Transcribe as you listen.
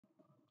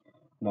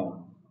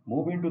Now,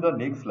 move into the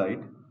next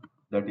slide,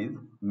 that is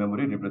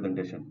memory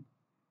representation.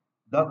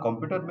 The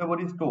computer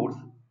memory stores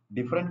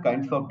different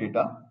kinds of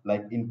data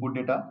like input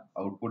data,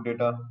 output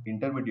data,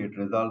 intermediate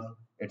results,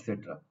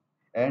 etc.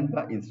 and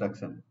the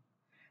instruction.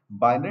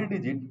 Binary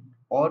digit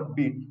or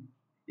bit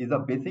is a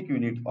basic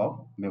unit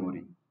of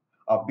memory.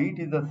 A bit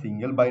is a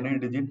single binary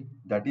digit,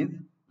 that is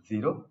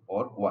 0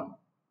 or 1.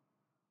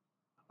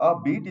 A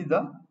bit is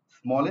the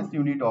smallest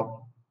unit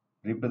of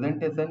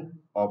representation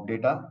of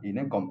data in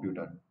a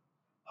computer.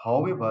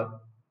 However,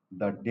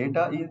 the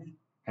data is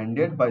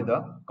handled by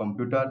the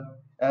computer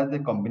as a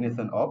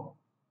combination of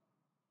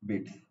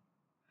bits.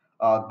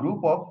 A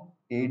group of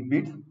 8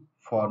 bits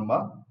form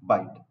a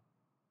byte.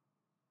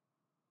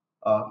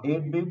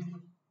 8 bits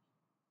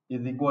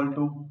is equal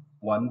to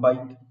 1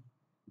 byte,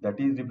 that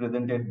is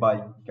represented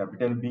by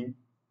capital B.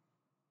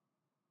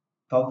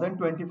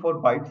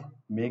 1024 bytes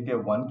make a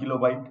 1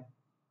 kilobyte.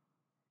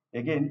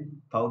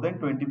 Again,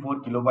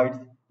 1024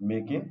 kilobytes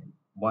make a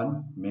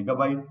 1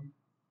 megabyte,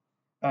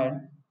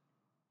 and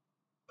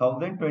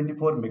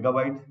 1024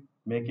 megabytes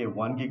make a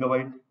 1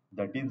 gigabyte,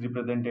 that is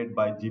represented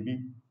by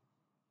GB,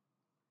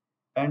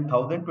 and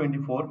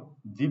 1024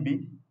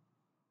 GB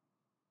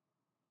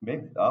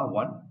makes a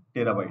 1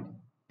 terabyte,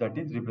 that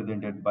is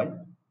represented by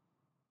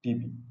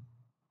TB.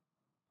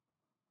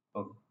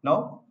 Okay.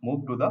 Now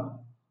move to the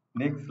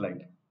next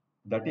slide,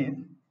 that is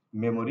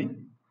memory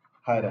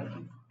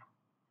hierarchy.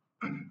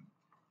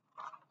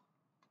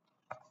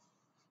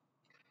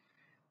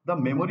 The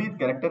memory is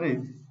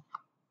characterized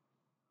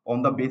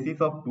on the basis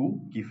of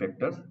two key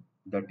factors,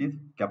 that is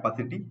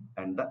capacity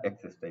and the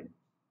access time.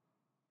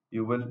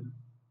 You will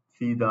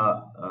see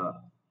the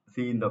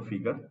see in the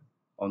figure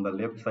on the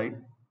left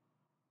side.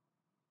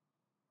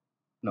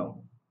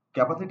 Now,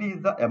 capacity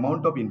is the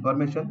amount of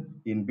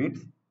information in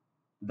bits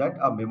that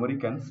a memory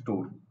can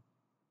store.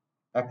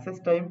 Access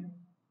time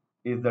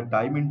is the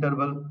time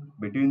interval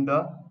between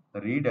the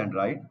read and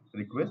write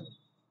request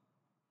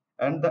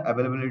and the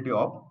availability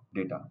of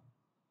data.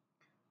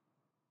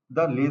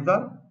 The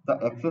lesser the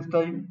access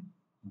time,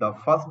 the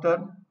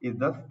faster is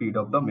the speed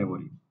of the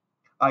memory.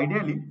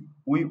 Ideally,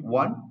 we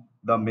want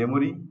the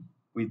memory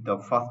with the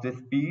fastest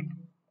speed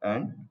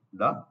and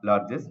the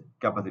largest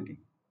capacity.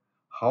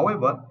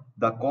 However,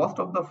 the cost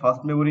of the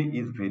fast memory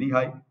is very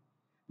high.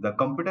 The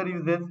computer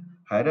uses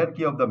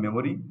hierarchy of the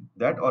memory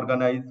that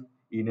organize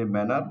in a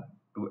manner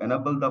to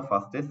enable the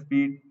fastest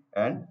speed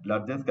and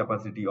largest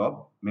capacity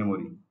of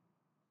memory.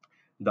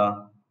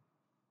 The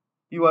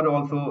you are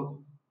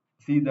also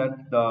see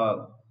that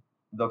the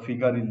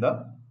figure in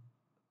the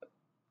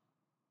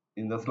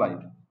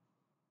slide.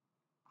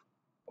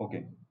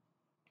 Okay.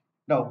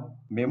 Now,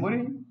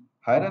 memory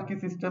hierarchy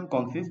system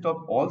consists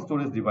of all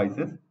storage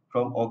devices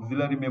from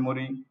auxiliary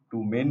memory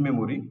to main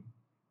memory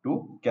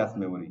to cache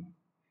memory.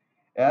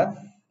 As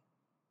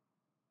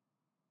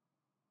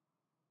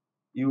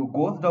you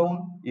goes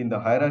down in the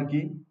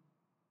hierarchy,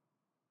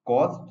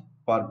 cost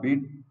per bit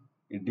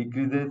it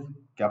decreases,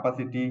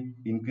 capacity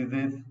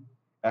increases,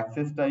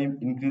 access time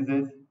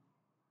increases,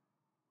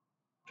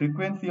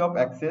 frequency of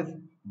access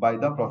by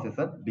the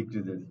processor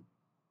decreases.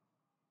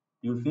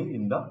 You see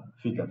in the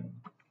figure.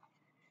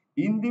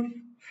 In this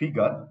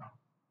figure,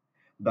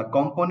 the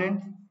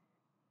components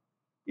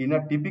in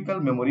a typical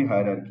memory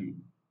hierarchy.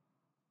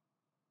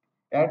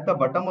 At the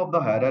bottom of the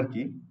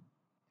hierarchy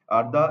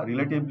are the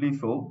relatively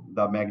so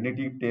the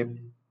magnetic tape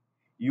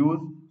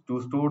used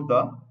to store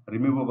the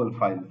removable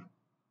files.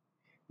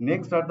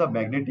 Next are the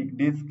magnetic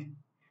disk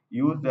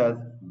used as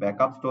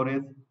backup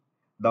storage.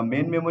 The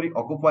main memory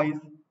occupies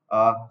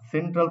a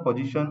central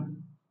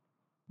position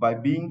by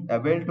being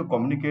able to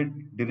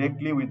communicate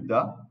directly with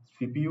the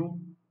CPU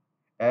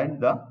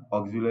and the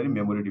auxiliary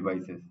memory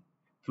devices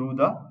through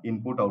the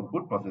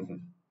input-output processes.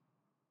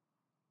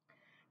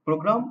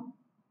 Program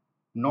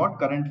not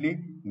currently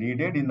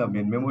needed in the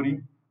main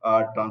memory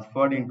are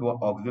transferred into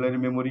auxiliary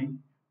memory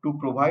to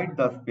provide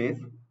the space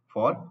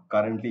for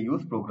currently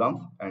used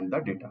programs and the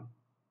data.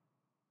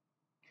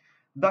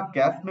 The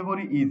cache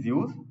memory is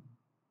used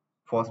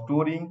for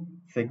storing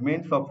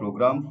segments of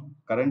programs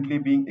currently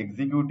being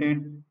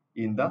executed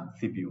in the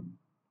CPU.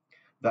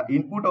 The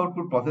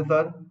input-output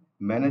processor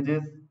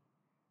manages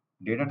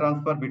data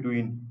transfer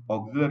between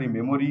auxiliary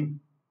memory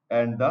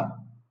and the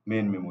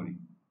main memory.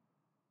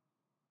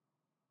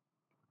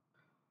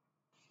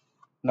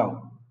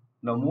 Now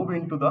move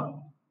into the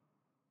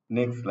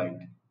next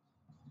slide.